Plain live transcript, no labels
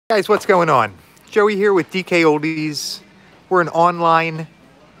Guys, what's going on? Joey here with DK Oldies. We're an online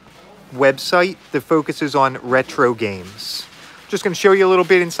website that focuses on retro games. Just going to show you a little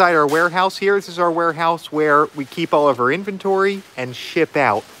bit inside our warehouse here. This is our warehouse where we keep all of our inventory and ship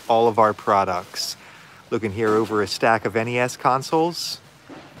out all of our products. Looking here over a stack of NES consoles.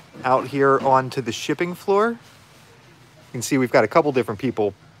 Out here onto the shipping floor. You can see we've got a couple different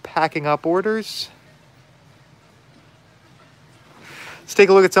people packing up orders. Let's take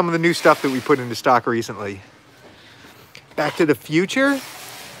a look at some of the new stuff that we put into stock recently. Back to the Future.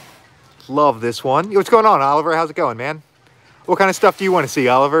 Love this one. What's going on, Oliver? How's it going, man? What kind of stuff do you want to see,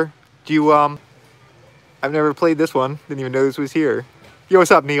 Oliver? Do you, I've never played this one. Didn't even know this was here. Yo,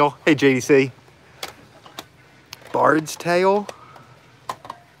 what's up, Neil? Hey, JDC. Bard's Tale.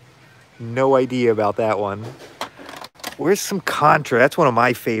 No idea about that one. Where's some Contra? That's one of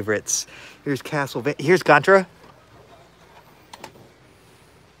my favorites. Here's Castlevania. Here's Contra.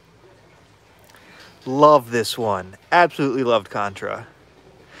 Love this one. Absolutely loved Contra.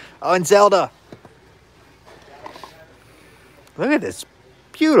 Oh, and Zelda. Look at this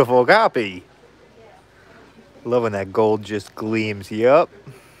beautiful copy. Love when that gold just gleams. Yup.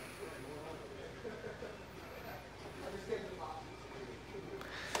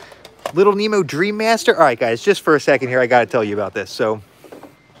 Little Nemo Dream Master. All right, guys, just for a second here, I got to tell you about this. So,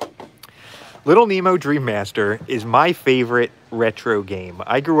 Little Nemo Dream Master is my favorite retro game.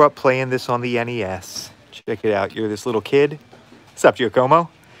 I grew up playing this on the NES. Check it out. You're this little kid. What's up, Giacomo?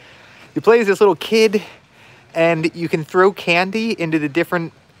 You play as this little kid, and you can throw candy into the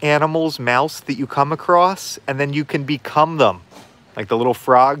different animals' mouths that you come across, and then you can become them. Like the little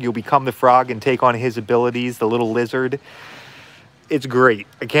frog, you'll become the frog and take on his abilities, the little lizard. It's great.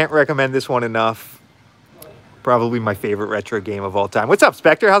 I can't recommend this one enough. Probably my favorite retro game of all time. What's up,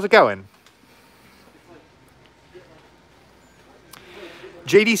 Spectre? How's it going?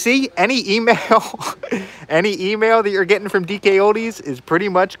 JDC, any email that you're getting from DK Oldies is pretty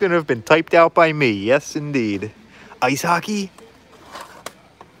much going to have been typed out by me. Yes, indeed. Ice hockey?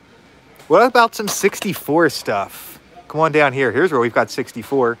 What about some 64 stuff? Come on down here. Here's where we've got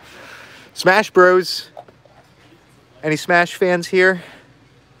 64. Smash Bros. Any Smash fans here?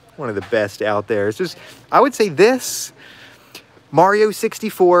 One of the best out there. It's just, I would say this, Mario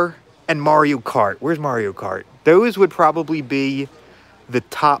 64 and Mario Kart. Where's Mario Kart? Those would probably be the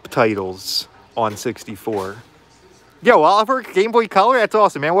top titles on 64. Yo, Oliver, Game Boy Color? That's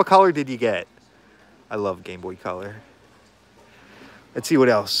awesome, man. What color did you get? I love Game Boy Color. Let's see what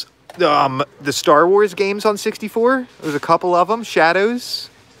else. The Star Wars games on 64. There's a couple of them. Shadows.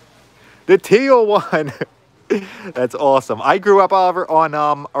 The teal one. That's awesome. I grew up, Oliver,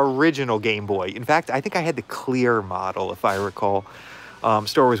 on original Game Boy. In fact, I think I had the clear model, if I recall.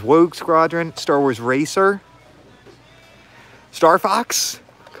 Star Wars Rogue Squadron. Star Wars Racer. Star Fox?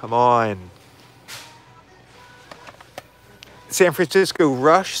 Come on. San Francisco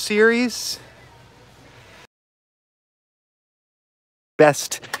Rush series.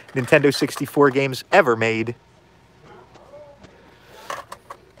 Best Nintendo 64 games ever made.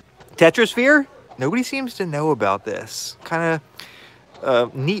 Tetrasphere? Nobody seems to know about this. Kind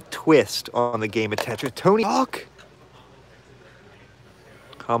of neat twist on the game of Tetris. Tony Hawk?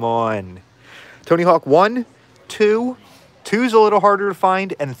 Come on. Tony Hawk 1, 2... 2's a little harder to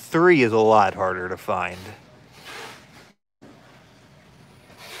find, and 3 is a lot harder to find.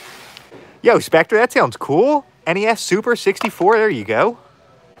 Yo, Spectre, that sounds cool. NES Super 64, there you go.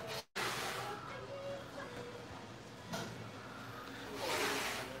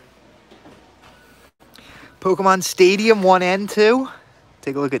 Pokemon Stadium 1 and 2.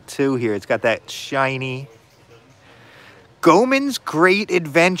 Take a look at 2 here. It's got that shiny. Goemon's Great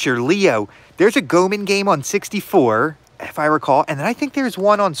Adventure. Leo, there's a Goemon game on 64. If I recall, and then I think there's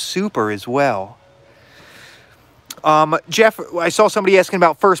one on Super as well. Jeff, I saw somebody asking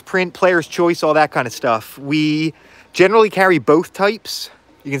about first print, player's choice, all that kind of stuff. We generally carry both types.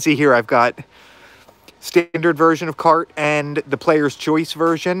 You can see here I've got standard version of cart and the player's choice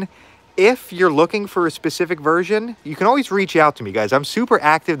version. If you're looking for a specific version, you can always reach out to me, guys. I'm super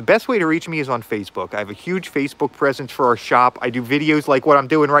active. The best way to reach me is on Facebook. I have a huge Facebook presence for our shop. I do videos like what I'm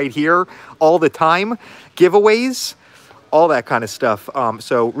doing right here all the time, giveaways, all that kind of stuff.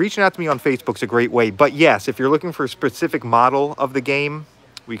 So reaching out to me on Facebook is a great way. But yes, if you're looking for a specific model of the game,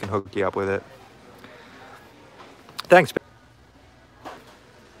 we can hook you up with it. Thanks.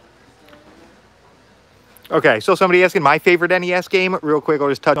 Okay, so somebody asking my favorite NES game. Real quick, I'll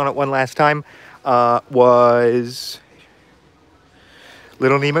just touch on it one last time. Was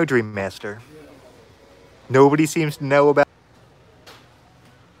Little Nemo Dream Master. Nobody seems to know about.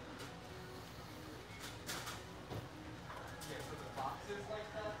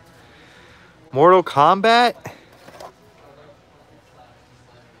 Mortal Kombat.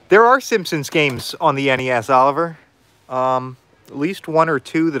 There are Simpsons games on the NES, Oliver. At least 1 or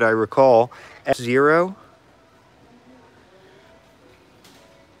 2 that I recall. F-Zero.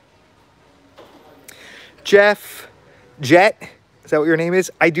 Jet, is that what your name is?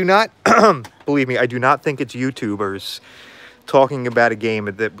 I do not, believe me, I do not think it's YouTubers talking about a game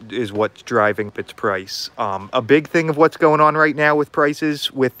that is what's driving its price. A big thing of what's going on right now with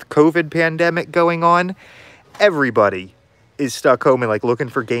prices, with COVID pandemic going on, everybody is stuck home and like looking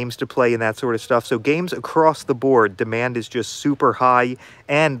for games to play and that sort of stuff. So games across the board, demand is just super high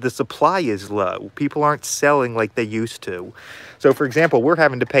and the supply is low. People aren't selling like they used to. So for example, we're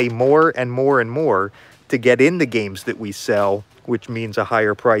having to pay more and more and more to get in the games that we sell, which means a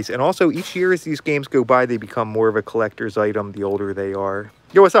higher price. And also each year as these games go by, they become more of a collector's item the older they are.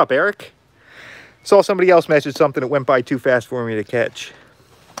 Yo, what's up, Eric? Saw somebody else message something that went by too fast for me to catch.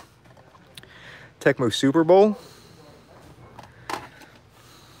 Tecmo Super Bowl.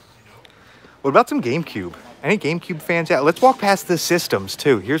 What about some GameCube? Any GameCube fans out? Let's walk past the systems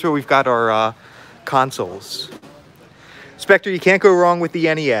too. Here's where we've got our consoles. Spectre, you can't go wrong with the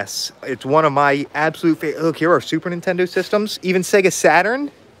NES. It's one of my absolute favorite. Look, here are Super Nintendo systems. Even Sega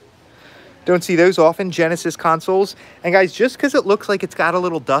Saturn. Don't see those often. Genesis consoles. And guys, just because it looks like it's got a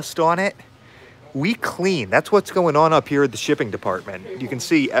little dust on it, we clean. That's what's going on up here at the shipping department. You can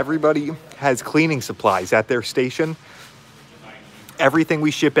see everybody has cleaning supplies at their station. Everything we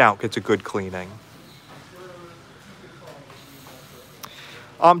ship out gets a good cleaning.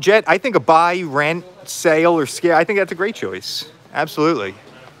 Jet, I think a buy, rent, sale, or scale, I think that's a great choice. Absolutely.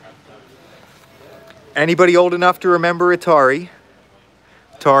 Anybody old enough to remember Atari?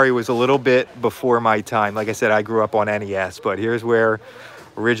 Atari was a little bit before my time. Like I said, I grew up on NES, but here's where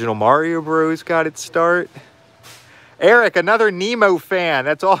original Mario Bros. Got its start. Eric, another Nemo fan.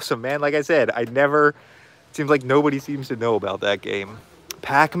 That's awesome, man. Like I said, it seems like nobody seems to know about that game.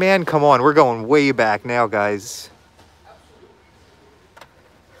 Pac-Man, come on. We're going way back now, guys.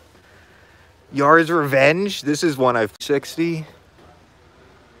 Yar's Revenge. This is one I've 60.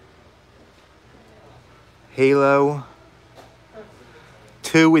 Halo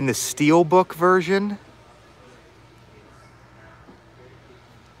 2 in the Steelbook version.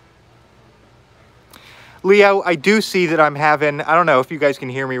 Leo, I do see that I'm having, I don't know if you guys can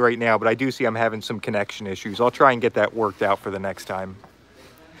hear me right now, but I do see I'm having some connection issues. I'll try and get that worked out for the next time.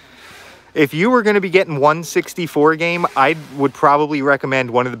 If you were going to be getting 164 game, I would probably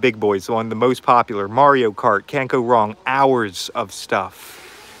recommend one of the big boys, the one the most popular, Mario Kart. Can't go wrong. Hours of stuff.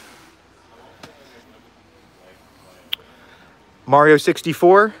 Mario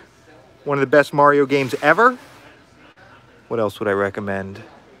 64, one of the best Mario games ever. What else would I recommend?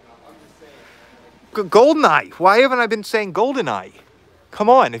 GoldenEye. Why haven't I been saying GoldenEye? Come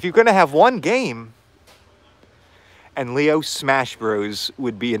on, if you're going to have one game. And Leo, Smash Bros.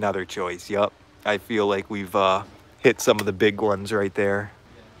 Would be another choice. Yup. I feel like we've hit some of the big ones right there.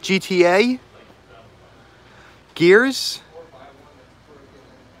 GTA? Gears?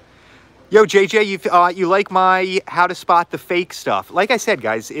 Yo, JJ, you like my how to spot the fake stuff. Like I said,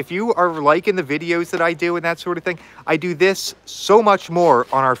 guys, if you are liking the videos that I do and that sort of thing, I do this so much more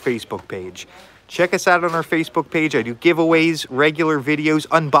on our Facebook page. Check us out on our Facebook page. I do giveaways, regular videos,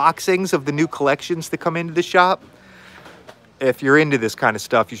 unboxings of the new collections that come into the shop. If you're into this kind of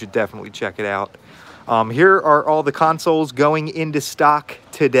stuff, you should definitely check it out. Here are all the consoles going into stock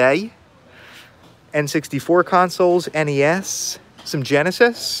today. N64 consoles, NES, some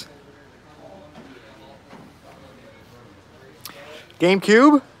Genesis.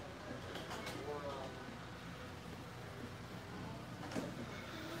 GameCube.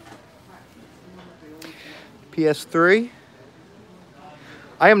 PS3.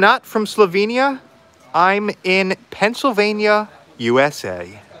 I am not from Slovenia. I'm in Pennsylvania,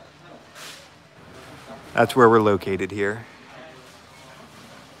 USA. That's where we're located here.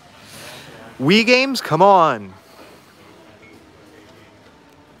 Wii games, come on.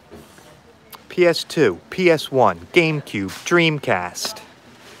 PS2, PS1, GameCube, Dreamcast.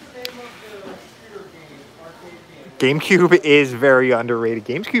 GameCube is very underrated.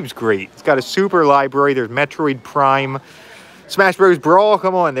 GameCube's great. It's got a super library. There's Metroid Prime, Smash Bros. Brawl.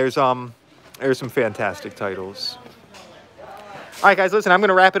 Come on, there's some fantastic titles. All right, guys, listen, I'm going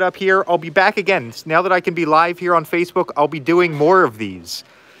to wrap it up here. I'll be back again. Now that I can be live here on Facebook, I'll be doing more of these.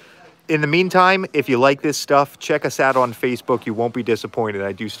 In the meantime, if you like this stuff, check us out on Facebook. You won't be disappointed.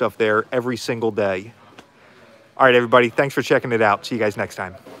 I do stuff there every single day. All right, everybody, thanks for checking it out. See you guys next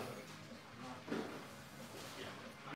time.